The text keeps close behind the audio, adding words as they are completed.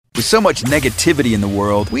With so much negativity in the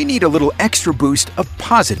world, we need a little extra boost of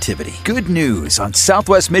positivity. Good news on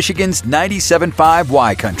Southwest Michigan's 97.5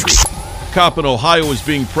 Y Country. A cop in Ohio is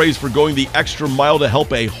being praised for going the extra mile to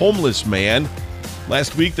help a homeless man.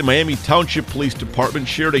 Last week, the Miami Township Police Department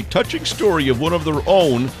shared a touching story of one of their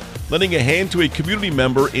own lending a hand to a community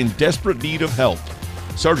member in desperate need of help.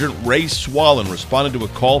 Sergeant Ray Swallen responded to a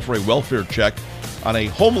call for a welfare check on a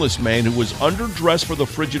homeless man who was underdressed for the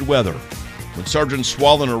frigid weather. When Sergeant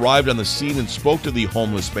Swallen arrived on the scene and spoke to the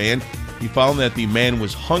homeless man, he found that the man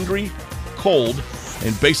was hungry, cold,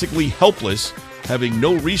 and basically helpless, having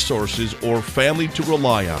no resources or family to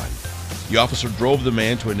rely on. The officer drove the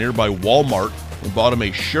man to a nearby Walmart and bought him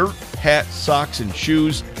a shirt, hat, socks, and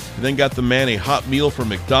shoes, and then got the man a hot meal from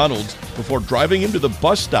McDonald's before driving him to the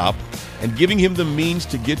bus stop and giving him the means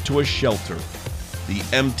to get to a shelter. The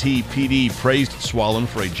MTPD praised Swallen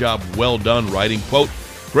for a job well done, writing, quote,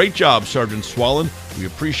 "Great job, Sergeant Swallen. We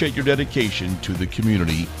appreciate your dedication to the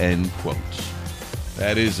community," end quote.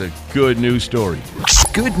 That is a good news story.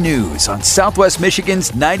 Good news on Southwest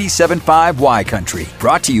Michigan's 97.5 Y Country.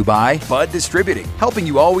 Brought to you by Bud Distributing, helping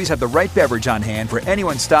you always have the right beverage on hand for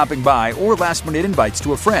anyone stopping by or last-minute invites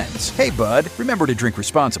to a friend's. Hey, Bud, remember to drink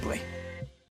responsibly.